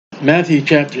Matthew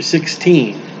chapter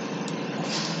 16.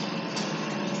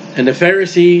 And the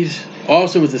Pharisees,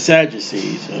 also with the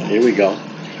Sadducees, here we go,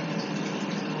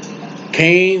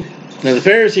 came. Now the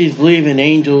Pharisees believe in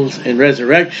angels and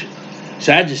resurrection.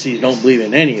 Sadducees don't believe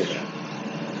in any of that.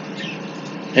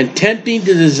 And tempting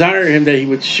to desire him that he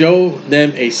would show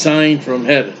them a sign from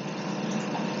heaven.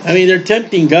 I mean, they're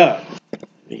tempting God.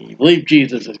 You believe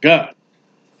Jesus is God.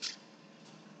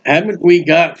 Haven't we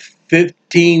got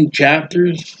 15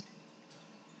 chapters?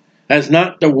 Has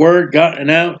not the word gotten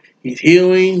out? He's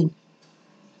healing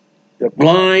the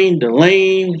blind, the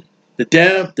lame, the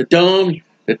deaf, the dumb.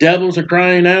 The devils are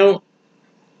crying out.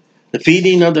 The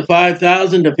feeding of the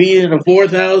 5,000, the feeding of the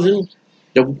 4,000,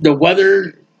 the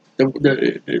weather,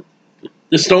 the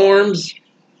storms.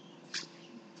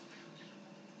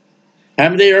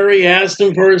 Haven't they already asked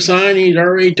him for a sign? He's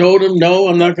already told them, no,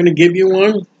 I'm not going to give you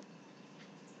one.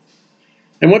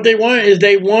 And what they want is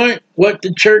they want what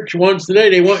the church wants today.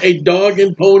 They want a dog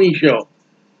and pony show.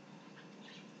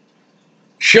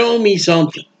 Show me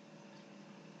something.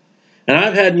 And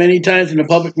I've had many times in the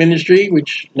public ministry,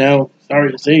 which now,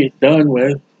 sorry to say, it's done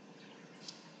with,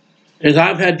 is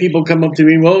I've had people come up to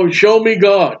me, well, show me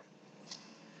God.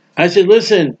 I said,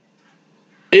 listen,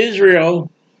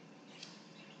 Israel,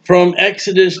 from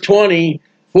Exodus 20,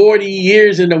 40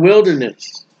 years in the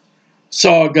wilderness,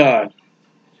 saw God.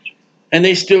 And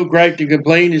they still gripe and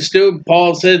complain. And still,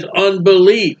 Paul says,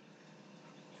 unbelief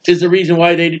is the reason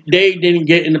why they didn't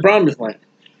get in the promised land.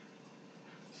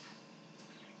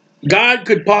 God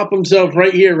could pop himself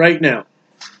right here, right now.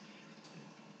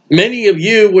 Many of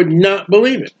you would not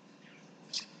believe it.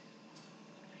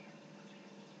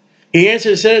 He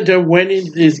answered, said to them, when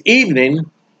it is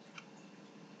evening,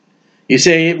 you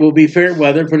say it will be fair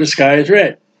weather, for the sky is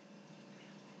red.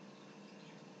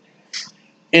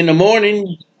 In the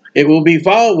morning, it will be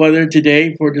foul weather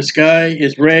today, for the sky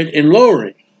is red and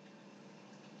lowering.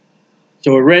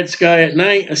 So a red sky at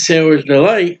night, a sailor's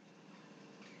delight.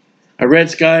 A red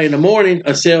sky in the morning,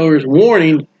 a sailor's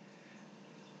warning.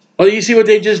 Well, you see what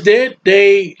they just did?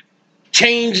 They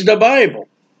changed the Bible.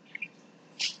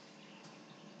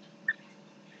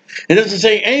 It doesn't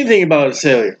say anything about a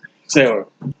sailor.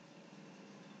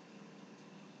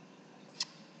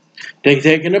 They've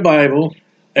taken the Bible,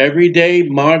 everyday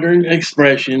modern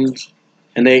expressions,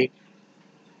 and they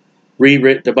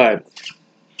rewrit the Bible.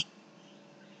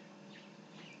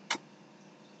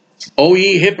 Oh,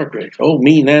 ye hypocrites. Oh,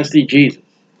 me nasty Jesus.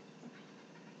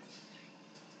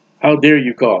 How dare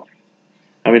you call?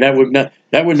 I mean, that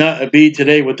would not be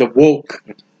today with the woke.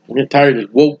 I'm getting tired of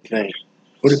this woke thing.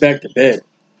 Put it back to bed.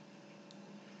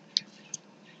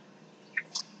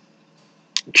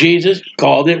 Jesus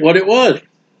called it what it was.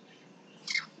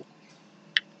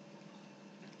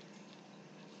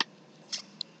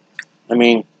 I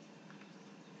mean,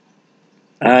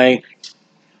 I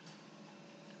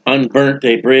unburnt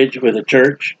a bridge with a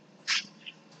church.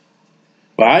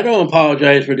 But I don't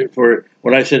apologize for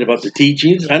what I said about the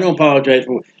teachings. I don't apologize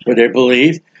for their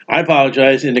beliefs. I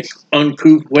apologize in the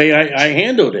uncouth way I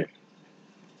handled it.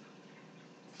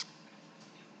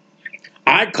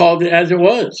 I called it as it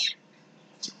was.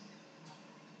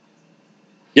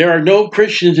 There are no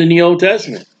Christians in the Old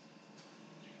Testament.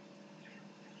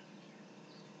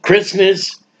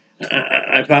 Christmas,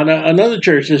 I found out another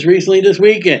church just recently this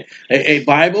weekend. A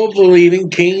Bible-believing,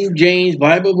 King James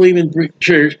Bible-believing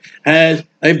church has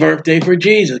a birthday for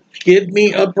Jesus. Give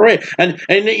me a break. And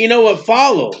you know what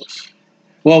follows?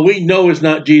 Well, we know it's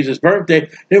not Jesus' birthday.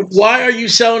 Then why are you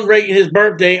celebrating his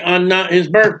birthday on not his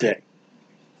birthday?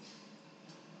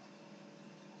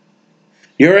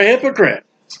 You're a hypocrite.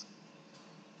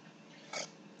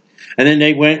 And then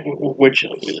they went, which,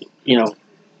 you know,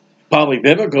 probably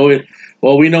biblical.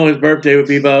 Well, we know his birthday would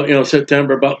be about,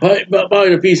 September, about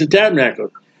the Feast of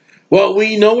Tabernacles. Well,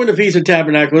 we know when the Feast of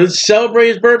Tabernacles is. Celebrate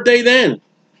his birthday then.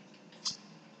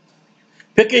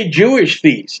 Pick a Jewish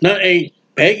feast, not a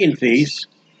pagan feast.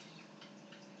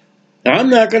 Now, I'm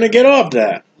not going to get off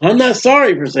that. I'm not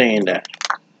sorry for saying that.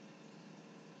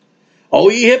 Oh,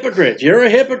 ye hypocrites. You're a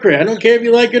hypocrite. I don't care if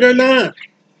you like it or not.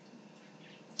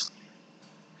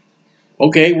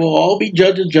 Okay, we'll all be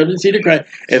judged and seat of Christ.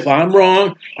 If I'm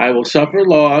wrong, I will suffer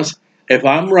loss. If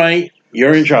I'm right,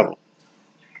 you're in trouble.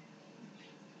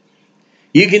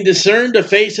 You can discern the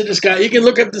face of the sky. You can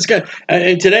look up the sky.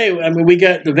 And today, I mean, we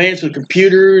got advanced with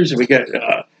computers, and we got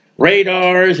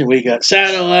radars, and we got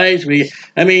satellites.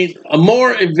 A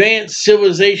more advanced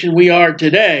civilization we are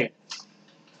today.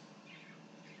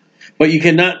 But you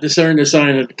cannot discern the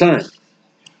sign of the time.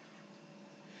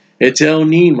 It's El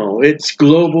Nino. It's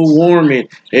global warming.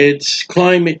 It's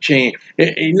climate change.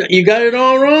 You got it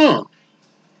all wrong.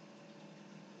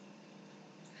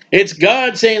 It's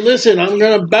God saying, listen, I'm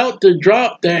about to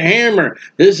drop the hammer.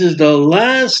 This is the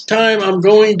last time I'm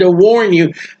going to warn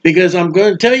you, because I'm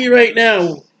going to tell you right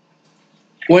now,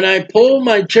 when I pull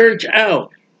my church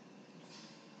out,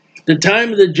 the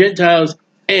time of the Gentiles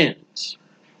ends.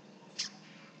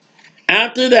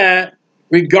 After that,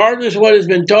 regardless of what has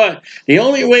been taught, the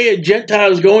only way a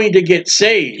Gentile is going to get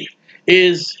saved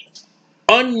is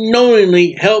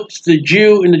unknowingly helps the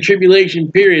Jew in the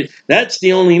tribulation period. That's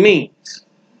the only means.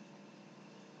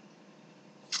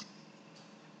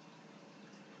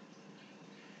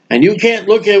 And you can't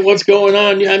look at what's going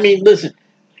on. I mean, listen.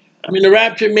 I mean, the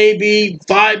rapture may be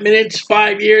 5 minutes,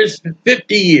 5 years,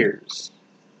 50 years.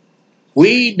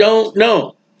 We don't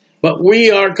know. But we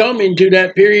are coming to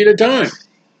that period of time.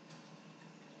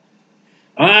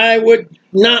 I would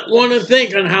not want to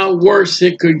think on how worse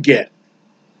it could get.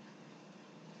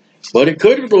 But it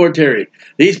could, Lord Terry.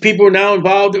 These people are now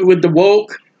involved with the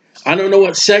woke. I don't know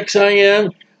what sex I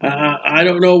am. I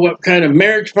don't know what kind of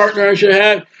marriage partner I should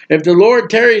have. If the Lord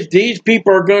tarries, these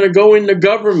people are going to go into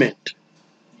government.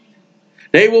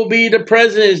 They will be the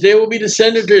presidents. They will be the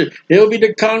senators. They will be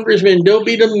the congressmen. They'll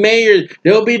be the mayors.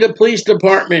 They'll be the police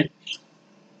department.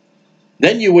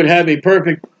 Then you would have a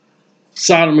perfect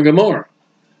Sodom and Gomorrah.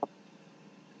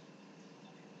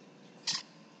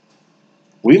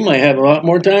 We might have a lot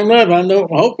more time left. I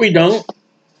hope we don't.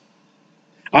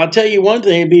 I'll tell you one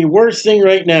thing. It'd be a worse thing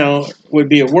right now. Would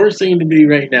be a worse thing to be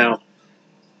right now.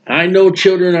 I know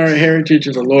children are a heritage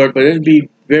of the Lord, but it'd be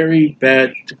very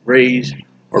bad to raise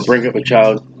or bring up a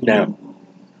child now.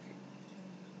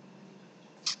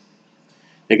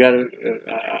 They got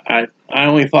to. I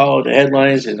only follow the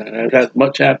headlines, and I've had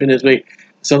much happen this week.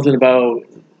 Something about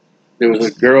there was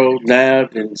a girl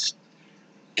nabbed and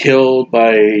killed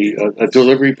by a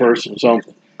delivery person.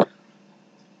 Something.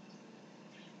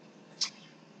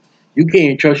 You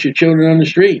can't trust your children on the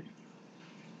street.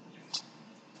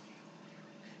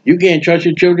 You can't trust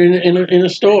your children in a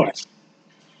store.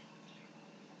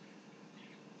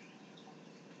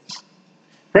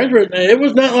 Friends, it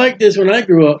was not like this when I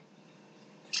grew up.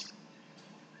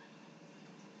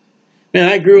 Man,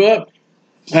 I grew up.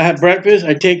 I had breakfast.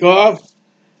 I take off.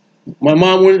 My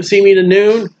mom wouldn't see me to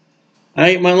noon. I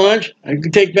ate my lunch. I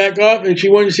could take back off, and she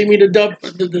wanted to see me to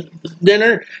the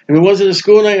dinner. If it wasn't a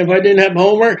school night, if I didn't have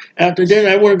homework after dinner,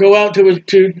 I wouldn't go out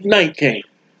to night came.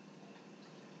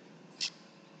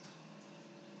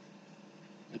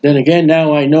 But then again,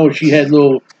 now I know she had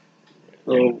little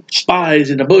spies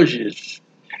in the bushes.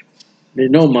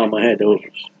 Didn't know Mama had those.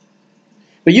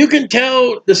 But you can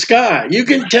tell the sky. You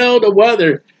can tell the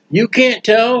weather. You can't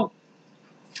tell.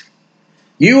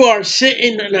 You are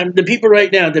sitting, the people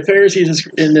right now, the Pharisees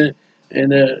and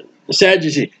the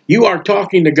Sadducees, you are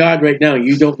talking to God right now.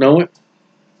 You don't know it.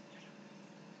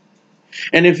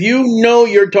 And if you know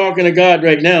you're talking to God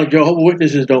right now, Jehovah's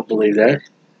Witnesses don't believe that.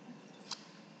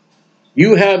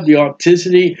 You have the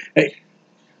authenticity. Hey,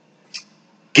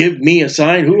 give me a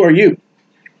sign. Who are you?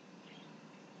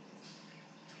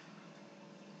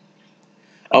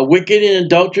 A wicked and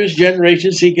adulterous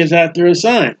generation seeketh after a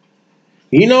sign.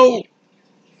 You know,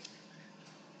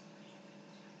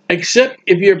 except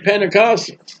if you're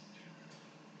Pentecostal.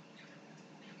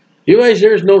 You realize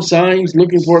there's no signs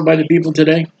looking for it by the people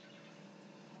today?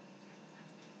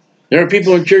 There are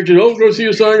people in churches, oh, go see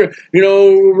a sign. You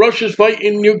know, Russia's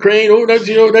fighting Ukraine. Oh,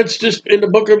 that's just in the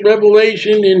book of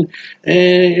Revelation. And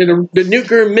the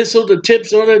nuclear missile, the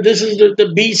tips on it. This is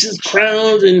the beast's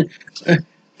crowns. And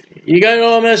you got it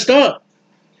all messed up.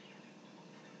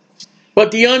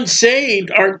 But the unsaved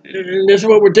are, and this is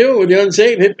what we're doing with the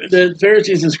unsaved, the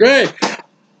Pharisees and scribes.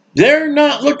 They're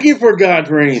not looking for God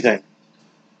for anything.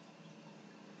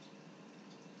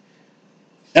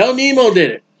 El Nemo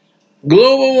did it.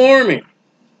 Global warming.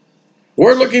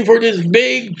 We're looking for this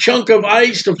big chunk of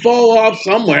ice to fall off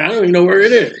somewhere. I don't even know where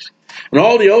it is. And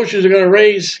all the oceans are going to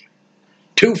raise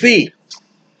 2 feet.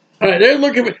 All right, they're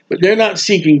looking, but they're not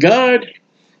seeking God.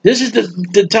 This is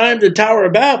the time of the Tower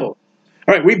of Babel.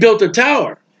 All right, we built a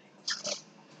tower.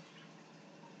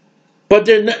 But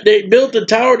they built a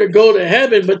tower to go to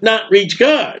heaven, but not reach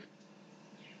God.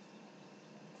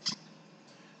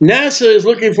 NASA is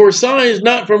looking for signs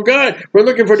not from God. We're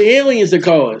looking for the aliens to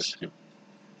call us.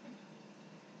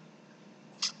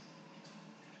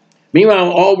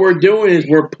 Meanwhile, all we're doing is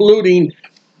we're polluting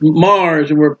Mars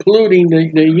and we're polluting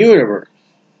the universe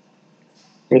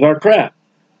with our crap.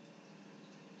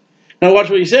 Now watch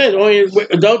what he says. Only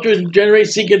adulterous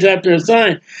generation seeketh after a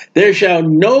sign. There shall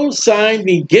no sign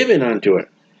be given unto it.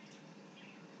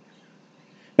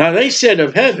 Now they said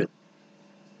of heaven.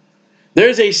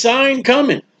 There's a sign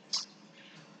coming.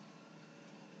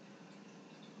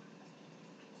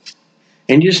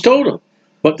 And you just told them.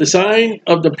 But the sign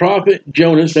of the prophet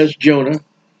Jonas, that's Jonah.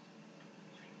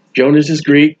 Jonas is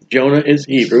Greek. Jonah is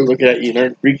Hebrew. Look at that. You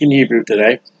learned Greek and Hebrew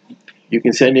today. You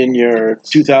can send in your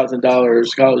 $2,000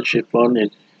 scholarship fund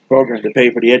and program to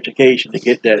pay for the education to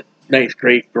get that nice,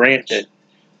 great grant that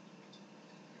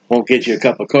won't get you a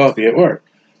cup of coffee at work.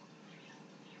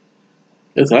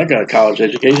 Listen, I got a college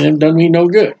education. It done me no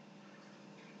good.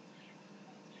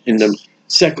 In the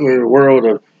secular world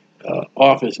of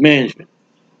office management.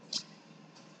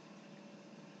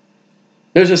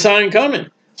 There's a sign coming.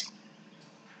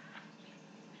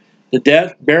 The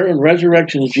death, burial, and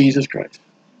resurrection of Jesus Christ.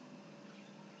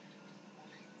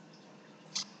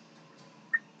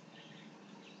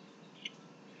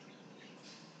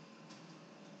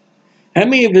 How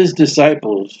many of his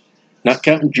disciples, not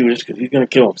counting Judas because he's going to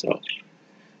kill himself,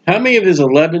 how many of his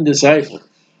 11 disciples,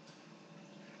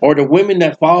 or the women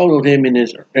that followed him in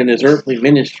his earthly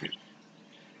ministry,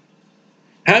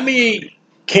 how many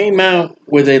came out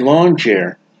with a lawn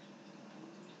chair,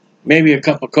 maybe a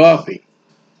cup of coffee,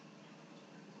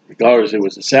 regardless it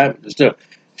was a Sabbath and stuff,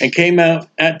 and came out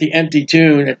at the empty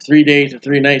tomb at 3 days and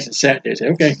 3 nights and sat there and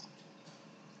said, okay.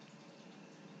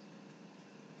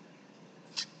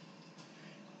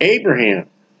 Abraham,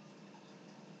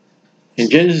 in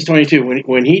Genesis 22,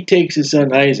 when he takes his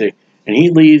son Isaac and he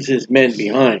leaves his men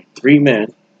behind, 3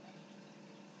 men,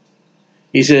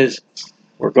 he says,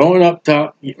 we're going up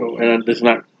top, and this is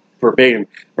not verbatim,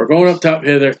 we're going up top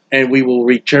hither and we will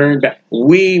return back.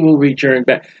 We will return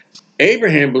back.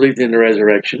 Abraham believed in the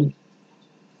resurrection.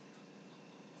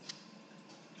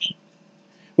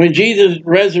 When Jesus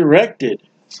resurrected,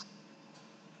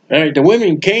 the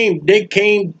women came, they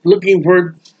came looking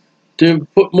to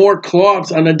put more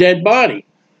cloths on a dead body.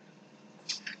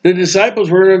 The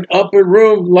disciples were in an upper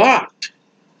room locked.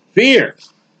 Fear.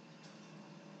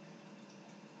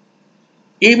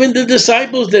 Even the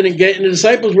disciples didn't get, and the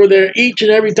disciples were there each and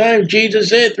every time Jesus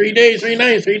said, 3 days, 3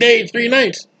 nights, 3 days, 3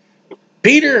 nights.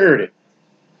 Peter heard it.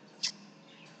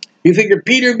 You figured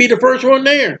Peter would be the first one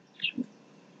there.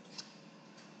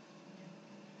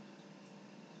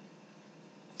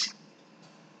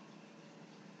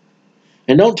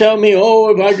 And don't tell me,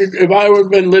 oh, if I would have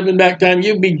been living back time,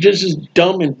 you'd be just as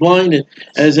dumb and blind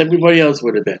as everybody else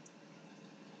would have been.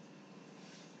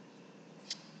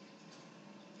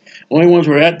 Only ones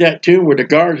who were at that tomb were the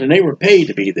guards, and they were paid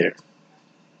to be there.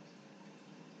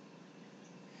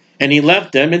 And he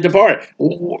left them and departed.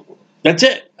 That's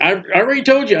it. I already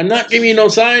told you. I'm not giving you no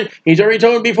sign. He's already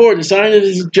told him before. The sign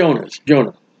is Jonah.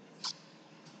 And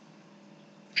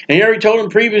he already told him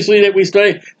previously that we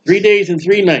studied 3 days and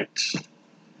 3 nights.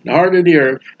 The heart of the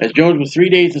earth, as Jonas was 3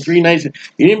 days and 3 nights.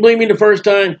 You didn't believe me the first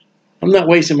time? I'm not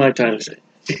wasting my time to say.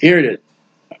 Here it is.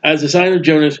 As a sign of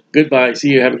Jonas, goodbye. See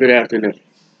you. Have a good afternoon.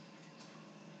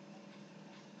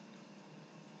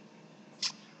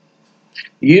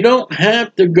 You don't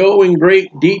have to go in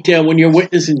great detail when you're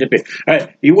witnessing to people. All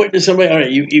right, you witness somebody, all right,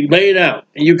 you lay it out,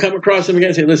 and you come across them again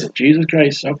and say, listen, Jesus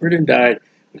Christ suffered and died,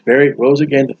 was buried, rose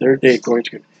again the 3rd day according to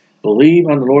Scripture. Believe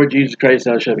on the Lord Jesus Christ,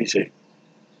 thou shalt be saved.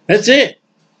 That's it.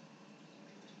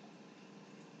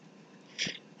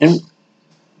 And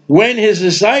when his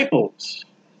disciples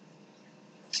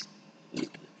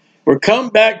were come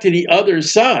back to the other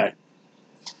side,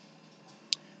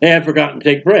 they had forgotten to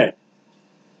take bread.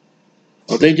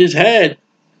 Well, they just had,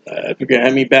 I forget how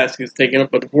many baskets taken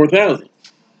up by the 4,000.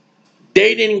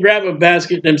 They didn't grab a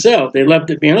basket themselves. They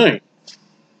left it behind.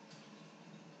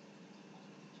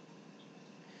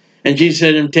 And Jesus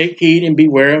said to them, take heed and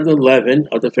beware of the leaven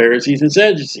of the Pharisees and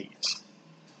Sadducees.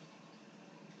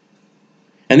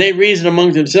 And they reasoned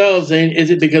among themselves, saying, is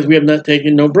it because we have not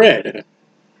taken no bread?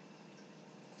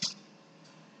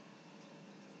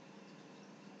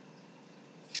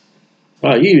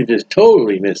 Wow, you just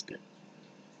totally missed it.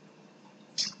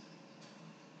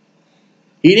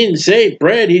 He didn't say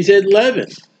bread, he said leaven.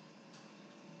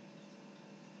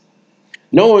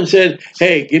 No one said,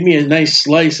 hey, give me a nice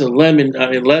slice of leaven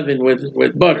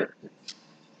with butter.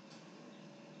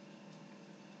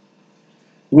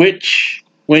 Which,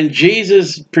 when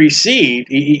Jesus perceived,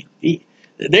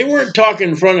 they weren't talking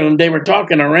in front of him, they were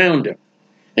talking around him.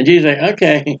 And Jesus was like,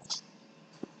 okay,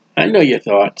 I know your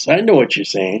thoughts. I know what you're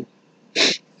saying.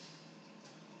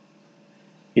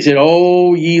 He said,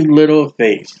 oh, ye little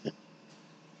faith.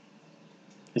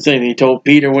 The same thing he told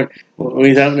Peter when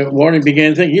he's out in the water and began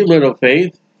to think, you little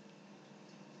faith.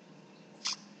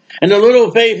 And the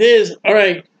little faith is, all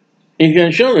right, he's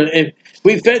going to show them, if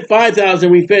we fed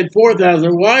 5,000, we fed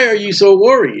 4,000, why are you so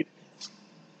worried?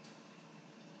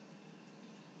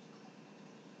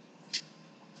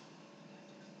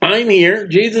 I'm here.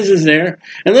 Jesus is there.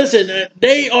 And listen,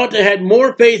 they ought to have had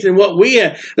more faith in what we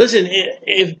have. Listen,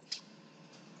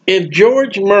 if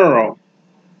George Murrow,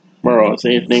 I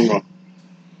say his name wrong,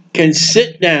 can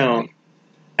sit down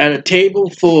at a table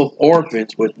full of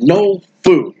orphans with no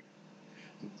food,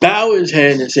 bow his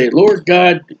head and say, Lord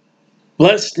God,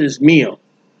 bless this meal.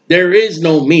 There is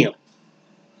no meal.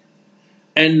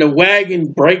 And the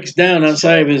wagon breaks down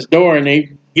outside of his door and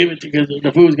they give it to because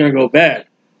the food's going to go bad.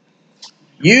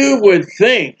 You would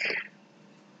think,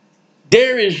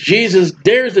 there is Jesus,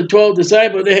 there's the 12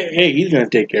 disciples, hey, he's going to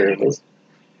take care of us.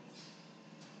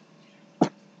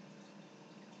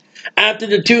 After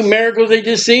the 2 miracles they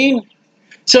just seen.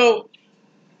 So,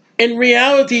 in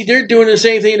reality, they're doing the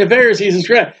same thing the Pharisees and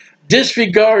Sadducees.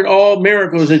 Disregard all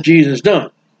miracles that Jesus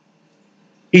done.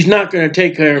 He's not going to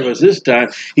take care of us this time.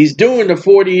 He's doing the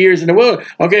 40 years in the wilderness.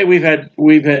 Okay, we've had,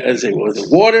 let's see, what was it,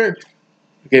 water?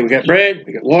 Okay, we got bread,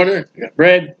 we got water, we got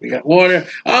bread, we got water.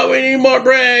 Oh, we need more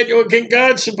bread. Well, can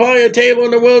God supply a table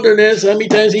in the wilderness? How many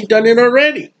times he's done it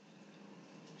already?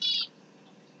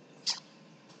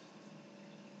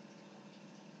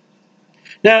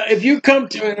 Now, if you come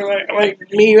to, like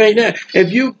me right now,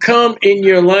 if you come in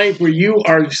your life where you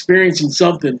are experiencing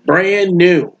something brand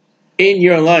new in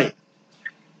your life,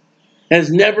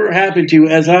 has never happened to you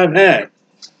as I've had,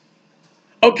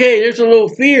 okay, there's a little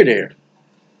fear there.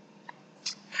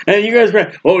 And you guys,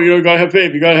 oh, you gotta have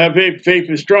faith. You gotta have faith. Faith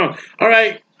is strong. All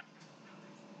right.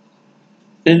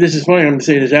 And this is funny. I'm gonna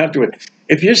say this afterward.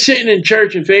 If you're sitting in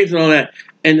church and faith and all that,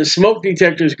 and the smoke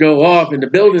detectors go off and the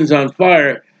building's on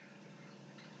fire,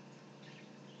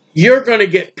 you're gonna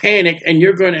get panicked and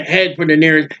you're gonna head for the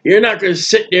nearest. You're not gonna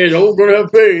sit there and we're gonna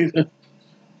have faith.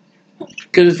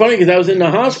 Because it's funny because I was in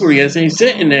the hospital yesterday,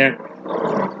 sitting there,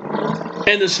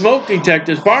 and the smoke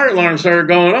detectors, fire alarm started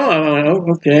going on. I'm like,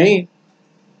 oh, okay.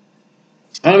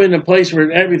 I'm in a place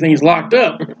where everything's locked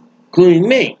up, including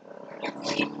me.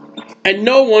 And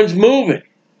no one's moving.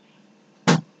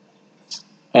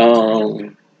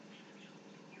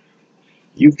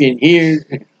 You can hear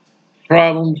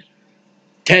problems.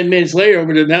 10 minutes later,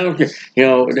 over the now,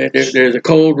 there's a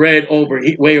cold red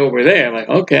way over there. I'm like,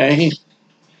 okay.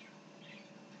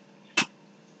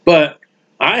 But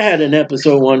I had an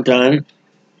episode one time.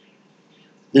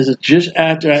 This is just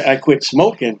after I quit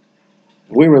smoking.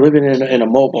 We were living in a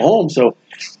mobile home, so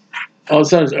all of a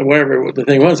sudden, wherever the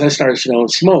thing was, I started smelling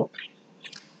smoke. I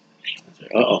said,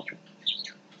 uh-oh.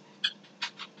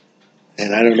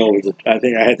 And I don't know, I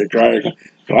think I had the dryer.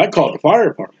 So I called the fire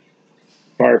department.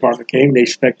 The fire department came, they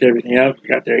spec'd everything out,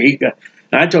 got their heat gun.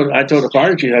 And I told the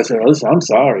fire chief, I said, listen, I'm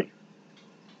sorry.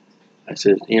 I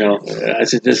said,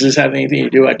 does this have anything to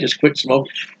do? I just quit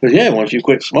smoking. Because yeah, once you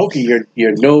quit smoking,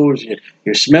 your nose,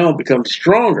 your smell becomes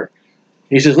stronger.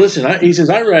 He says, listen, I'd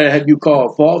rather have you call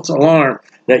a false alarm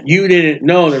that you didn't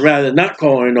know than rather not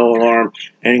calling no alarm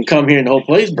and come here and the whole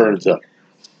place burns up.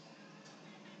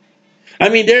 I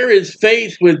mean, there is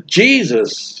faith with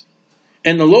Jesus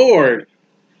and the Lord,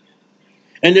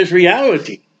 and there's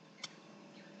reality.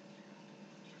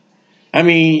 I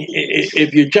mean,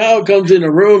 if your child comes in the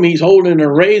room, he's holding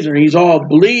a razor, he's all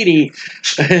bleeding,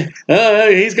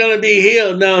 he's going to be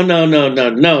healed. No.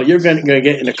 You're going to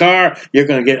get in the car, you're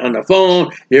going to get on the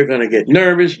phone, you're going to get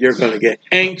nervous, you're going to get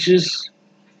anxious.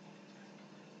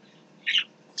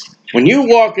 When you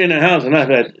walk in the house, and I've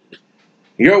had,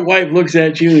 your wife looks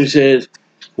at you and says,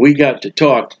 we got to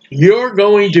talk, you're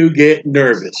going to get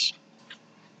nervous.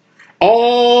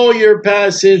 All your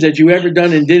past sins that you ever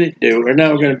done and didn't do are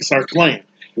now going to start playing.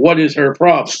 What is her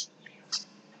problem?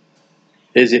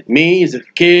 Is it me? Is it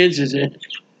the kids? Is it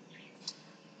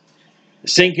the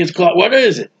sink is clogged? What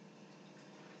is it?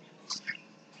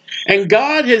 And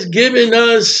God has given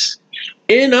us,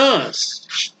 in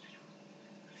us,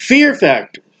 fear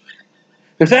factors.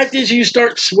 The fact is, you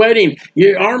start sweating,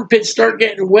 your armpits start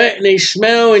getting wet, and they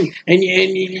smell, and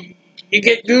you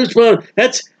get goosebumps.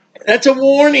 That's a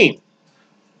warning.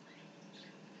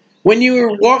 When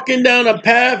you're walking down a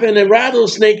path and a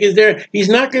rattlesnake is there, he's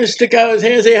not going to stick out his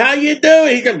hand and say, how you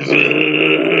doing? He's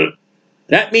going,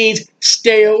 that means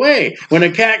stay away. When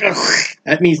a cat goes,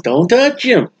 that means don't touch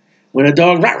him. When a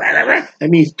dog, that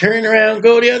means turn around,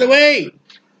 go the other way.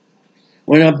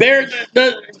 When a bear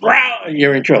does growl,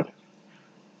 you're in trouble.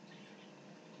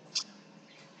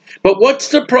 But what's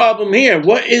the problem here?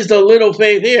 What is the little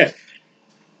faith here?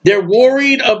 They're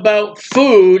worried about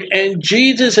food, and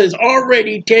Jesus has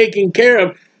already taken care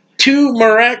of 2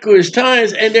 miraculous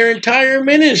times and their entire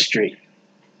ministry.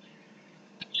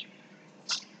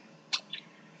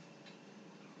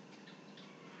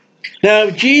 Now,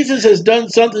 if Jesus has done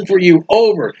something for you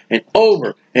over and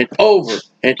over and over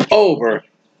and over,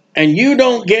 and you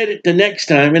don't get it the next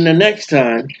time and the next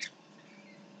time.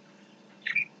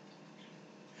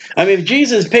 I mean, if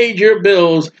Jesus paid your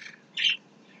bills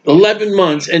 11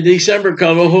 months and December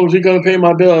comes, oh, who's he going to pay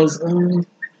my bills?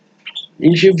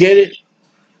 You should get it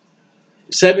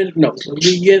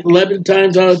you get 11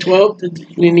 times out of 12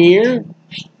 in a year.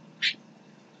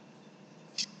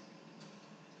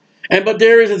 But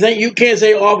there is a thing, you can't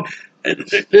say, oh,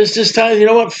 there's just times, you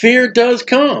know what, fear does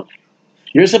come.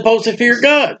 You're supposed to fear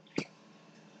God.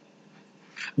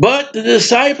 But the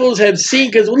disciples have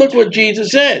seen, because look what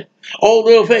Jesus said. Oh,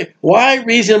 little faith, why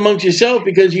reason amongst yourselves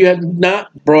because you have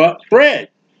not brought bread?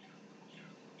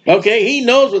 Okay, he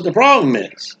knows what the problem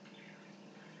is.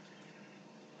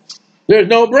 There's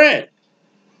no bread.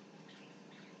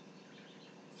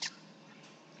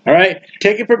 All right,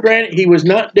 take it for granted. He was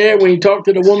not there when he talked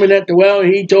to the woman at the well,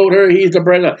 and he told her he's the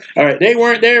bread of life. All right, they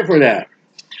weren't there for that.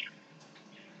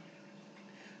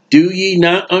 Do ye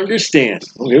not understand?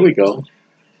 Oh, here we go.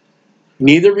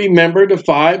 Neither remember the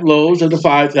 5 loaves of the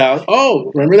 5,000.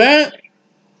 Oh, remember that?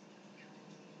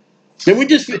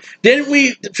 Didn't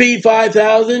we feed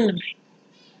 5,000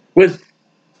 with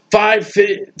five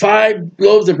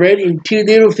loaves of bread and 2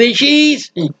 little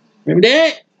fishies? Remember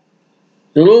that?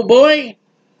 The little boy?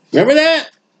 Remember that?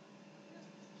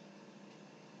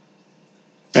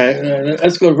 All right,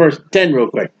 let's go to verse 10 real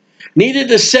quick. Neither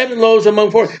the 7 loaves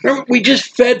among 4. Remember, we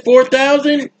just fed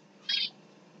 4,000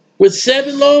 with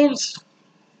 7 loaves?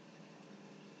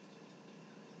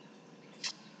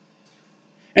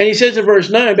 And he says in verse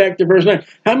 9, back to verse 9,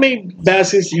 how many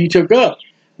baskets you took up?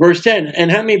 Verse 10,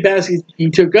 and how many baskets you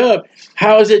took up?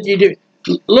 How is it you do?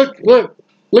 Look what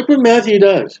Matthew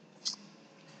does.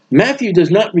 Matthew does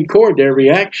not record their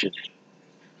reaction.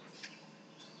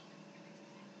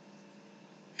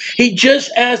 He just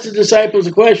asked the disciples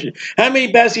a question. How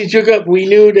many baskets you took up? We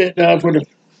knew that for the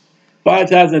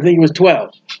 5,000, I think it was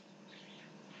 12.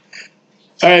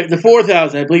 All right, the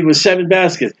 4,000, I believe, was 7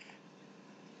 baskets.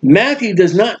 Matthew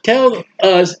does not tell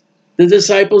us the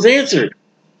disciples answered.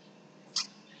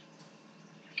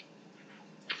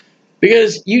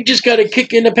 Because you just got a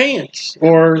kick in the pants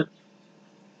or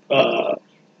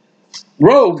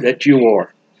robe that you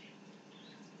wore.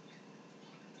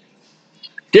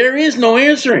 There is no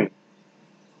answering.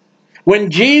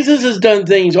 When Jesus has done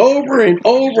things over and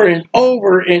over and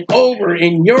over and over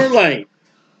in your life,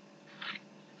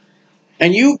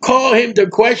 and you call him to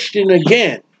question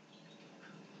again,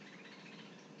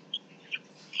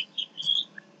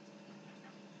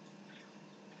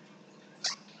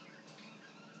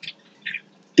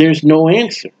 there's no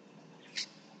answer.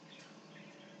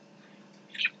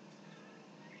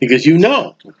 Because you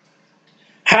know.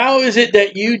 How is it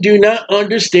that you do not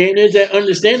understand? Is that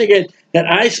understand again that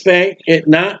I spake it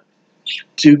not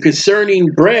to concerning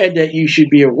bread that you should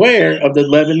be aware of the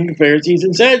leaven of the Pharisees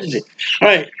and Sadducees? All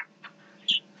right.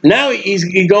 Now he's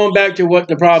going back to what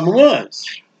the problem was.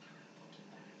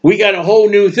 We got a whole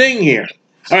new thing here.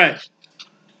 All right.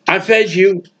 I fed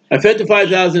you. I fed the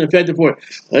 5,000 and fed the 4.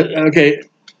 Okay.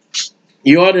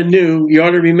 You ought to knew. You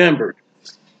ought to remember.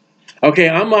 Okay,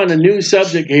 I'm on a new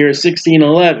subject here,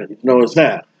 16:11. Notice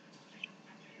that.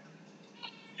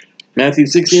 Matthew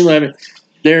 16:11.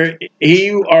 There,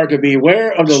 you are to be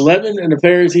aware of the leaven and the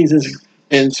Pharisees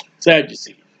and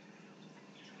Sadducees.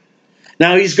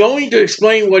 Now, he's going to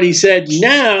explain what he said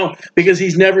now because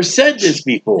he's never said this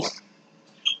before.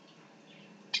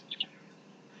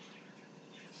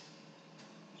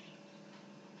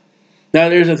 Now,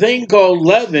 there's a thing called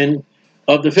leaven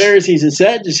of the Pharisees and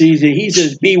Sadducees, and he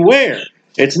says, beware.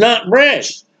 It's not bread.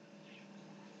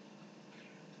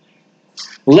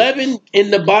 Leaven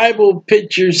in the Bible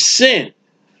pictures sin.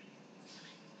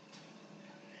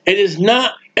 It is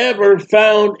not ever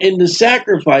found in the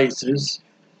sacrifices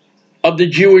of the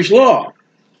Jewish law,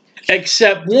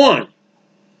 except one.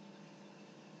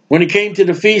 When it came to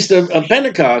the Feast of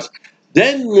Pentecost,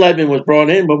 then leaven was brought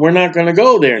in, but we're not going to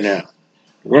go there now.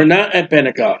 We're not at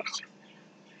Pentecost.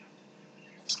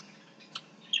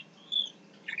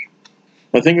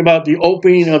 But think about the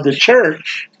opening of the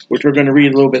church, which we're going to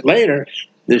read a little bit later,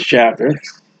 this chapter.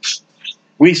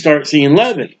 We start seeing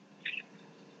leaven.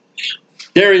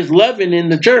 There is leaven in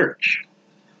the church.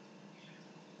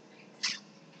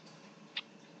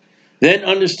 Then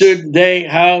understood they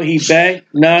how he begged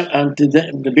not unto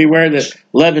them to beware the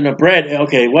leaven of bread.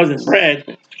 Okay, it wasn't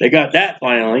bread. They got that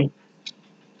finally.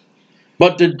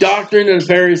 But the doctrine of the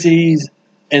Pharisees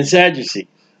and Sadducees.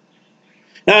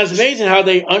 Now it's amazing how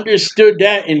they understood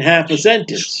that in half a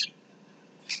sentence.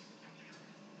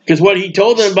 Because what he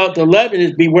told them about the leaven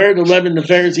is beware the leaven of the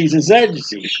Pharisees and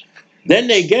Sadducees. Then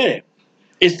they get it.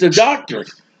 It's the doctrine.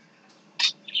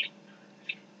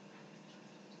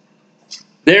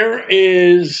 There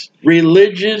is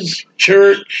religious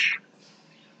church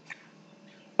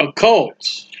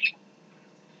occults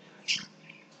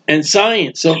and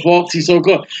science, so faulty, so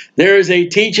called. There is a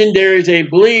teaching, there is a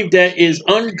belief that is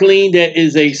unclean, that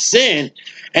is a sin.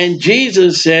 And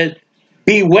Jesus said,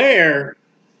 beware.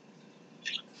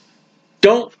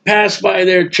 Don't pass by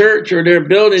their church or their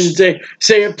building and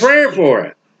say a prayer for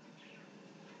it.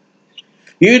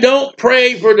 You don't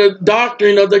pray for the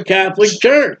doctrine of the Catholic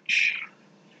Church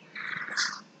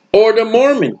or the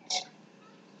Mormons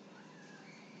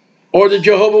or the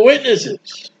Jehovah's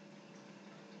Witnesses.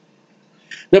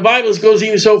 The Bible goes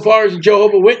even so far as the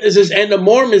Jehovah's Witnesses and the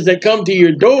Mormons that come to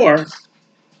your door.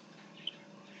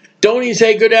 Don't even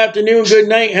say good afternoon, good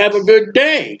night, have a good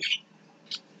day.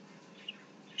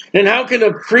 And how can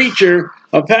a preacher,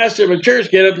 a pastor of a church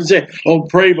get up and say, oh,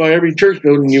 pray by every church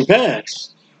building you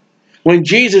pass? When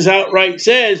Jesus outright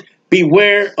says,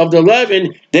 beware of the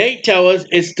leaven, they tell us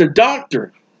it's the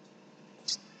doctrine.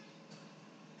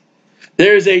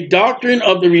 There is a doctrine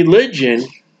of the religion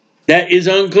that is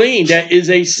unclean, that is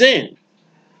a sin.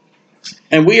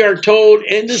 And we are told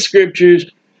in the scriptures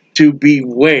to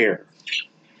beware.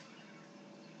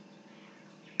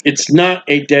 It's not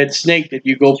a dead snake that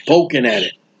you go poking at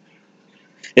it.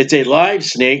 It's a live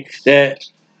snake that,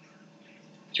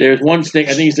 there's one snake,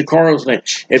 I think it's the coral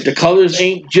snake. If the colors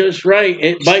ain't just right,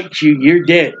 it bites you, you're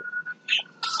dead.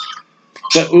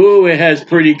 But ooh, it has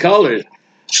pretty colors.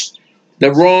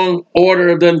 The wrong order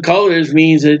of them colors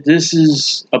means that this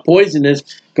is a poisonous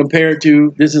compared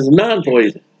to this is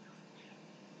non-poison.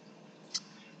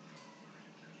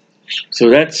 So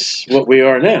that's what we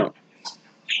are now.